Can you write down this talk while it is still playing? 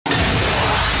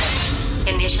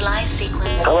Initialize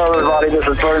sequence. Hello, everybody. This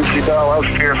is Jordan C. Bell of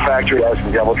Fear Factory. As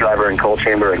the Devil Driver and Cold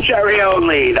Chamber. And Jerry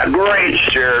Only, the great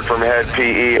Jared from Head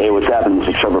PE. Hey, what's happening?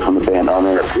 This is Trevor from the band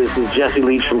Honor. This is Jesse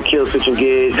Leach from Kill Switch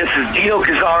Engage. This is Dino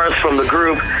Cazares from the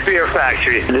group Fear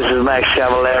Factory. This is Max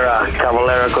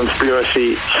Cavalera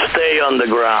Conspiracy. Stay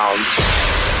underground.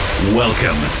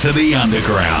 Welcome to The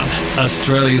Underground,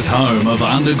 Australia's home of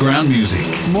underground music.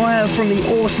 Maja from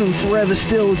the awesome Forever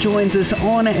Still joins us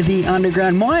on The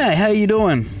Underground. Maja, how are you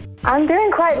doing? I'm doing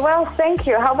quite well, thank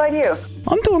you. How about you?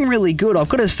 I'm doing really good. I've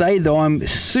got to say, though, I'm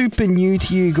super new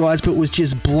to you guys, but was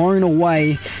just blown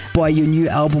away by your new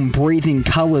album, Breathing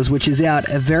Colours, which is out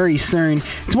very soon.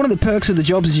 It's one of the perks of the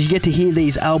job is you get to hear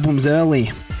these albums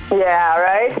early. Yeah,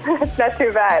 right? It's not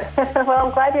too bad. Well,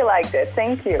 I'm glad you liked it.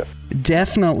 Thank you.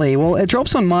 Definitely. Well, it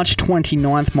drops on March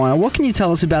 29th, Maja. What can you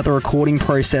tell us about the recording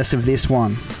process of this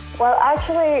one? Well,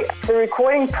 actually, the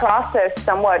recording process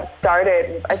somewhat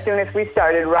started as soon as we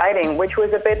started writing, which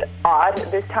was a bit odd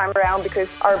this time around because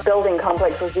our building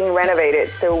complex was being renovated.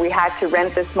 So we had to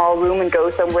rent a small room and go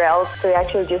somewhere else. So we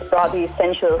actually just brought the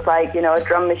essentials like, a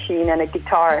drum machine and a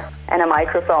guitar and a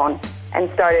microphone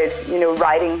and started,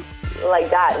 writing like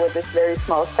that with this very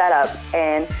small setup.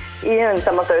 And even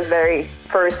some of those very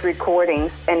first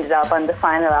recordings ended up on the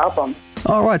final album.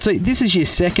 All right, so this is your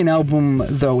second album,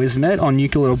 though, isn't it, on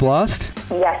Nuclear Blast?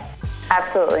 Yes,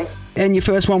 absolutely. And your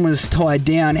first one was Tied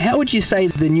Down. How would you say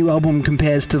the new album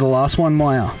compares to the last one,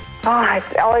 Maja?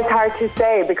 It's always hard to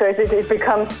say because it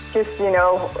becomes just,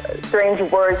 strange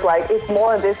words like it's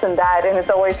more this and that, and it's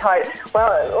always hard.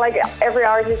 Well, like every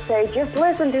artist say, just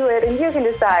listen to it and you can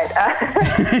decide.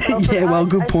 Yeah, well,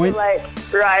 good point. Right,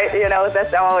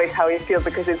 that's always how you feel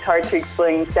because it's hard to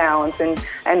explain sounds and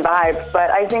vibes. But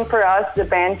I think for us, the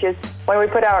band just, when we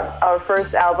put out our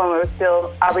first album, it was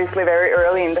still obviously very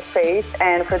early in the phase.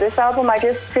 And for this album, I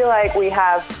just feel like we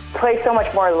have played so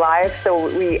much more live,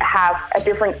 so we have a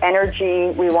different energy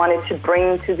we wanted to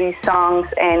bring to these songs,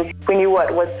 and we knew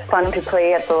what was fun to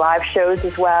play at the live shows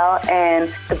as well.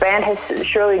 And the band has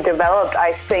surely developed,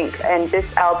 I think, and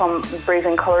this album,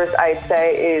 Breathing Colours, I'd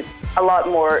say, is a lot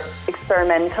more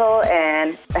experimental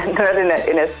and not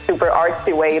in a super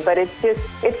artsy way, but it's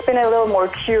been a little more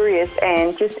curious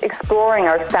and just exploring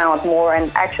our sound more and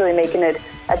actually making it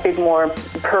a bit more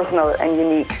personal and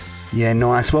unique. Yeah,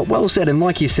 nice. Well said. And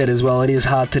like you said as well, it is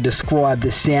hard to describe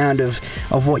the sound of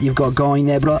what you've got going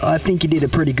there, but I think you did a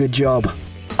pretty good job.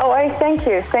 Oh, thank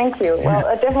you. Yeah.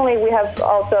 Well, definitely we have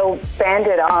also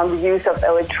banded on the use of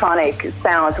electronic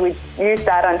sounds. We used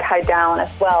that on Tied Down as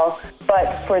well.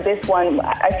 But for this one,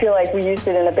 I feel like we used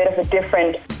it in a bit of a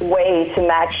different way to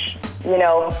match, we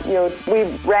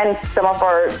ran some of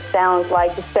our sounds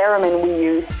like the theremin we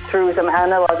used through some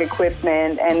analog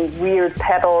equipment and weird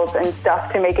pedals and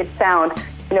stuff to make it sound,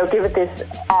 give it this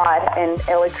odd and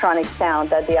electronic sound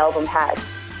that the album had.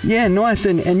 Yeah, nice.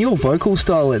 And your vocal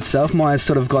style itself, Maja's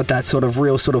sort of got that sort of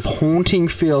real sort of haunting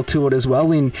feel to it as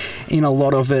well in a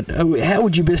lot of it. How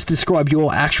would you best describe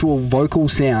your actual vocal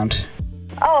sound?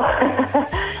 Oh,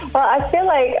 well, I feel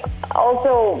like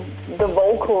also the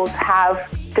vocals have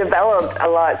developed a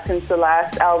lot since the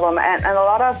last album, and a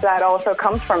lot of that also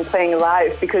comes from playing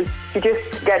live because you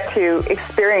just get to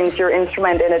experience your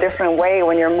instrument in a different way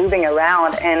when you're moving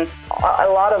around, and a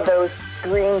lot of those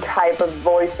green type of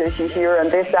voices you hear on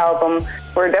this album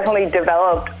were definitely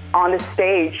developed on the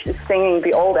stage singing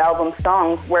the old album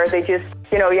songs where they just,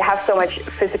 you have so much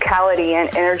physicality and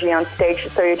energy on stage,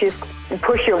 so you just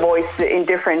push your voice in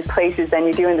different places than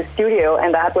you do in the studio,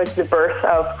 and that was the birth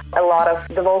of a lot of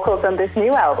the vocals on this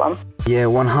new album. Yeah,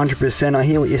 100%. I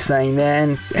hear what you're saying there.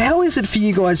 And how is it for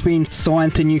you guys being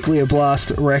signed to Nuclear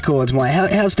Blast Records,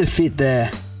 Maja? How's the fit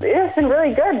there? It's been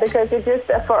really good because it just,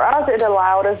 for us, it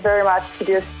allowed us very much to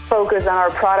just focus on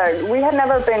our product. We had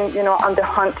never been, on the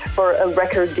hunt for a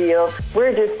record deal.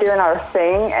 We're just doing our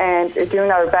thing and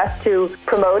doing our best to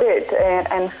promote it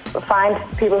and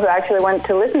find people who actually want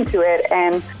to listen to it.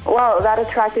 And, well, that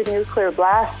attracted Nuclear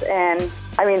Blast, and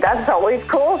that's always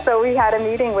cool. So we had a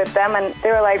meeting with them and they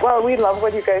were like, well, we love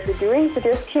what you guys are doing, so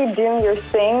just keep doing your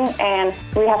thing. And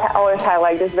we have always had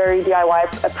like this very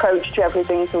DIY approach to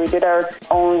everything. So we did our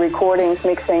own recordings,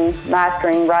 mixing,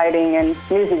 mastering, writing, and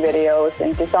music videos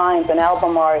and designs and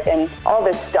album art and all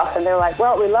this stuff. And they're like,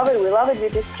 well, we love it. You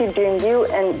just keep doing you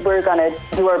and we're going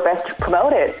to do our best to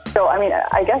promote it. So,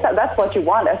 I guess that's what you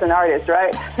want as an artist,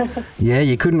 right? Yeah,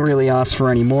 you couldn't really ask for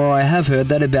any more. I have heard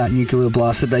that about Nuclear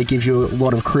Blast, that they give you a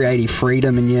lot of creative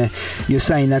freedom, and you're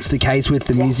saying that's the case with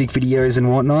the music videos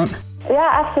and whatnot? Yeah,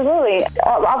 absolutely.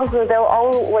 Obviously, they'll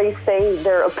always say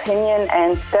their opinion,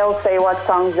 and they'll say what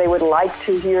songs they would like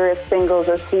to hear as singles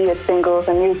or see as singles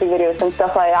and music videos and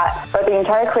stuff like that. But the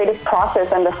entire creative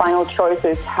process and the final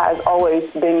choices has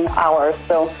always been ours.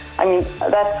 So, I mean,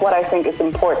 that's what I think is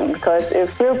important, because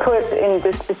if we're put in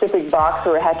this specific box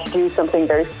where I had to do something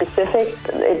very specific,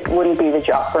 it wouldn't be the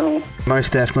job for me.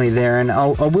 Most definitely there, and I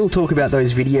will talk about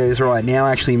those videos right now,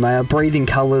 actually, Maja. Breathing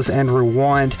Colours and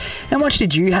Rewind. How much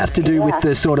did you have to do with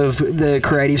the sort of the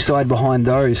creative side behind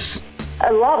those?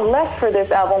 A lot less for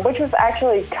this album, which was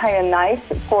actually kind of nice.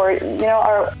 For,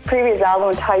 our previous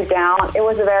album, Tied Down, it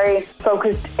was very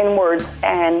focused inwards,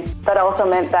 and that also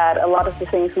meant that a lot of the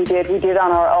things we did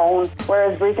on our own,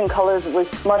 whereas Breathing Colours was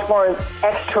much more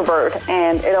extrovert,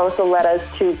 and it also led us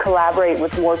to collaborate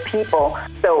with more people.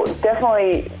 So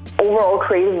definitely overall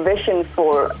creative vision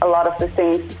for a lot of the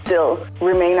things still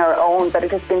remain our own, but it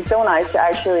has been so nice to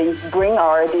actually bring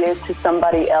our ideas to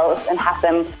somebody else and have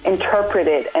them interpret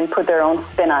it and put their own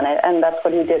spin on it, and that's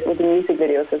what we did with the music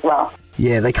videos as well.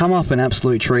 Yeah, they come up an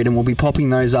absolute treat, and we'll be popping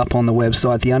those up on the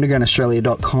website,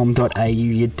 theundergroundaustralia.com.au.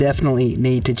 You definitely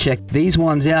need to check these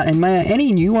ones out. And Maja,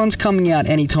 any new ones coming out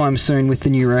anytime soon with the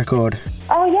new record?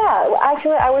 Oh, yeah.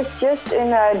 Actually, I was just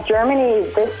in Germany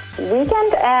this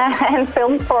weekend and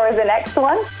filmed for the next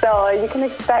one. So you can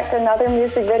expect another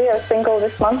music video single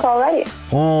this month already.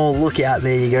 Oh, look out.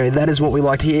 There you go. That is what we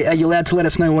like to hear. Are you allowed to let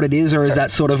us know what it is, or is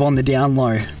that sort of on the down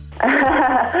low?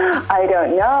 I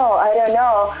don't know.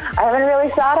 I haven't really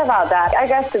thought about that. I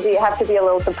guess have to be a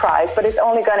little surprised, but it's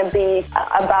only going to be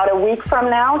about a week from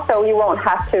now, so you won't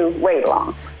have to wait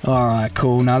long. All right,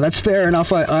 cool. Now, that's fair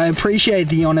enough. I appreciate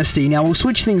the honesty. Now, we'll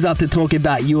switch things up to talk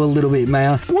about you a little bit,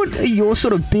 Maja. What are your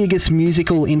sort of biggest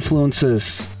musical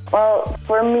influences? Well,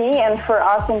 for me and for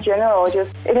us in general, it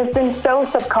has been so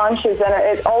subconscious, and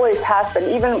it always has been.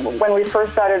 Even when we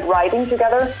first started writing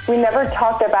together, we never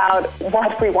talked about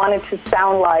what we wanted to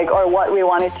sound like or what we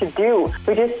wanted to do.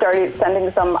 We just started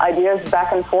sending some ideas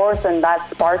back and forth, and that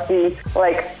sparked the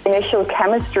initial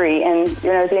chemistry and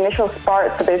the initial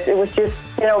spark for this. It was just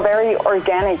very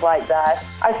organic like that.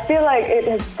 I feel like it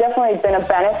has definitely been a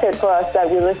benefit for us that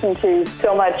we listen to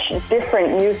so much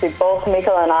different music, both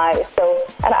Mikkel and I.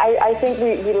 And I think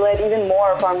we let even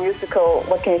more of our musical,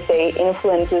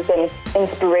 influences and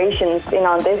inspirations in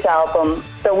on this album.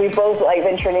 So we both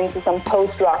ventured into some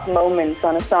post-rock moments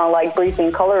on a song like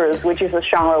Breathing Colours, which is a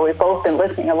genre we've both been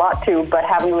listening a lot to, but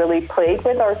haven't really played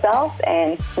with ourselves.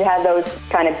 And we had those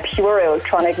kind of pure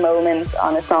electronic moments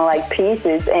on a song like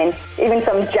Pieces, and even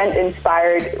some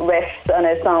gent-inspired riffs on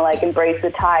a song like Embrace the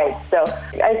Tide. So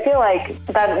I feel like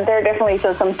that there are definitely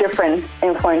some different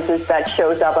influences that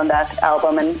shows up on that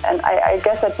album, and I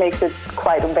guess that makes it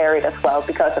quite varied as well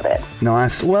because of it.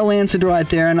 Nice. Well answered right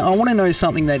there. And I want to know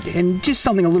something just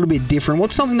something a little bit different.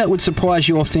 What's something that would surprise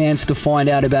your fans to find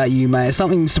out about you, Maja?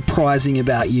 Something surprising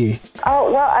about you?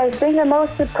 Oh, well, I think the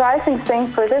most surprising thing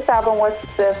for this album was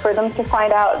for them to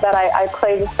find out that I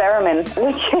play the theremin,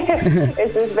 which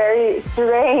is this very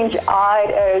strange,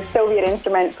 odd Soviet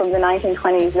instrument from the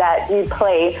 1920s that you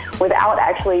play without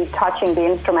actually touching the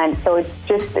instrument. So it's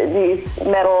just these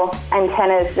metal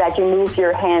antennas that you move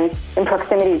your hands in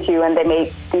proximity to, and they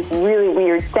make these really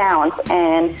weird sounds.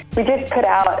 And we just put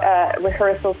out a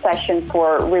rehearsal session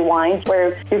for Rewind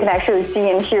where you can actually see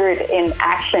and hear it in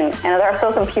action. And there are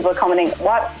still some people commenting,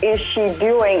 "What is she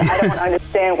doing? I don't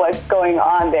understand what's going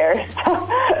on there."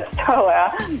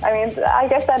 I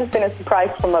guess that has been a surprise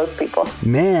for most people.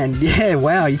 Man, yeah,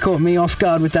 wow, you caught me off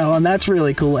guard with that one. That's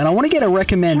really cool. And I want to get a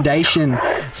recommendation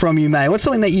from you, Maja. What's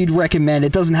something that you'd recommend?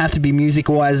 It doesn't have to be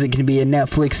music-wise. It can be a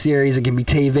Netflix series. It can be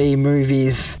TV,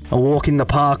 movies, a walk in the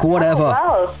park, whatever. Oh,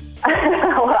 wow.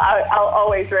 Well, I'll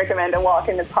always recommend a walk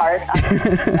in the park.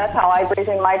 That's how I breathe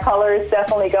in my colors.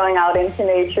 Definitely going out into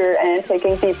nature and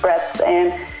taking deep breaths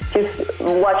and just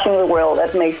watching the world.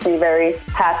 That makes me very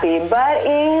happy. But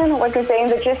in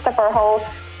the gist of our whole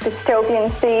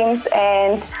dystopian themes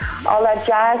and all that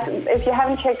jazz, if you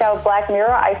haven't checked out Black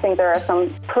Mirror, I think there are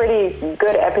some pretty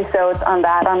good episodes on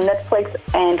that on Netflix.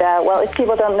 And if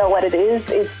people don't know what it is,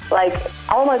 it's like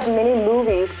almost mini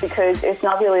movies, because it's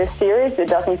not really a series. It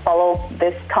doesn't follow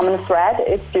this common thread.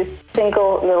 It's just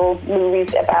single little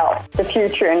movies about the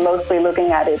future and mostly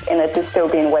looking at it in a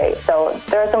dystopian way. So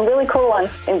there are some really cool ones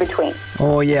in between.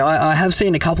 Oh yeah, I have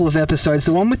seen a couple of episodes.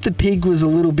 The one with the pig was a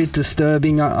little bit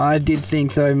disturbing. I did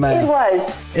think though, mate.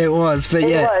 It was, but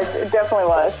yeah. It definitely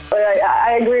was. But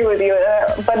I agree with you.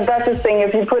 But that's the thing,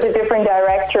 if you put a different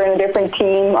director and a different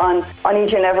team on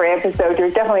each and every episode, you're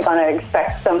definitely going to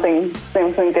expect something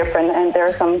different. And there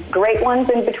are some great ones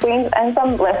in between and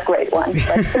some less great ones.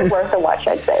 But still worth a watch,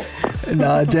 I'd say.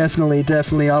 No,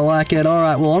 definitely. I like it. All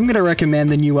right, well, I'm going to recommend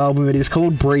the new album. It is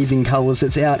called Breathing Colours.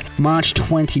 It's out March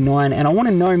 29. And I want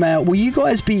to know, Maja,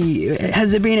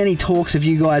 has there been any talks of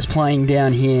you guys playing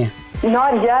down here?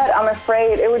 Not yet, I'm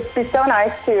afraid. It would be so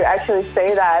nice to actually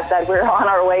say that we're on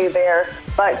our way there.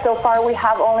 But so far we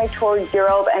have only toured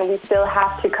Europe, and we still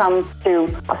have to come to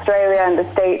Australia and the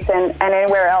States and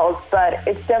anywhere else. But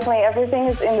it's definitely, everything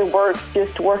is in the works,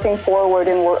 just working forward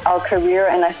in our career.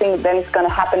 And I think then it's going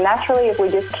to happen naturally if we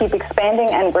just keep expanding,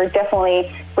 and we're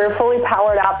fully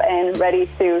powered up and ready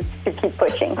to keep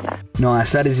pushing.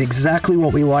 Nice, that is exactly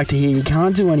what we like to hear. You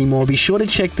can't do any more. Be sure to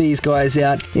check these guys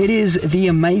out. It is the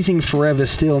amazing Forever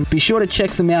Still. Be sure to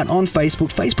check them out on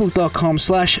Facebook,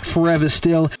 facebook.com/Forever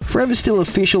Still, Forever Still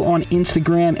Official on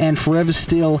Instagram, and Forever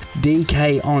Still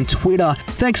DK on Twitter.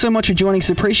 Thanks so much for joining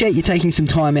us. Appreciate you taking some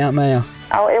time out, Maja.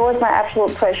 Oh, it was my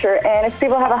absolute pleasure. And if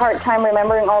people have a hard time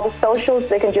remembering all the socials,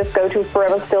 they can just go to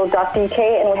foreverstill.dk,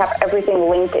 and we have everything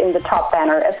linked in the top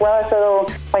banner, as well as a little,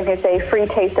 like I say, free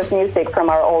taste of music from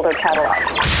our older catalog.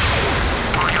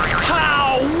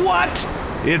 How? What?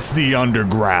 It's the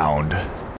underground.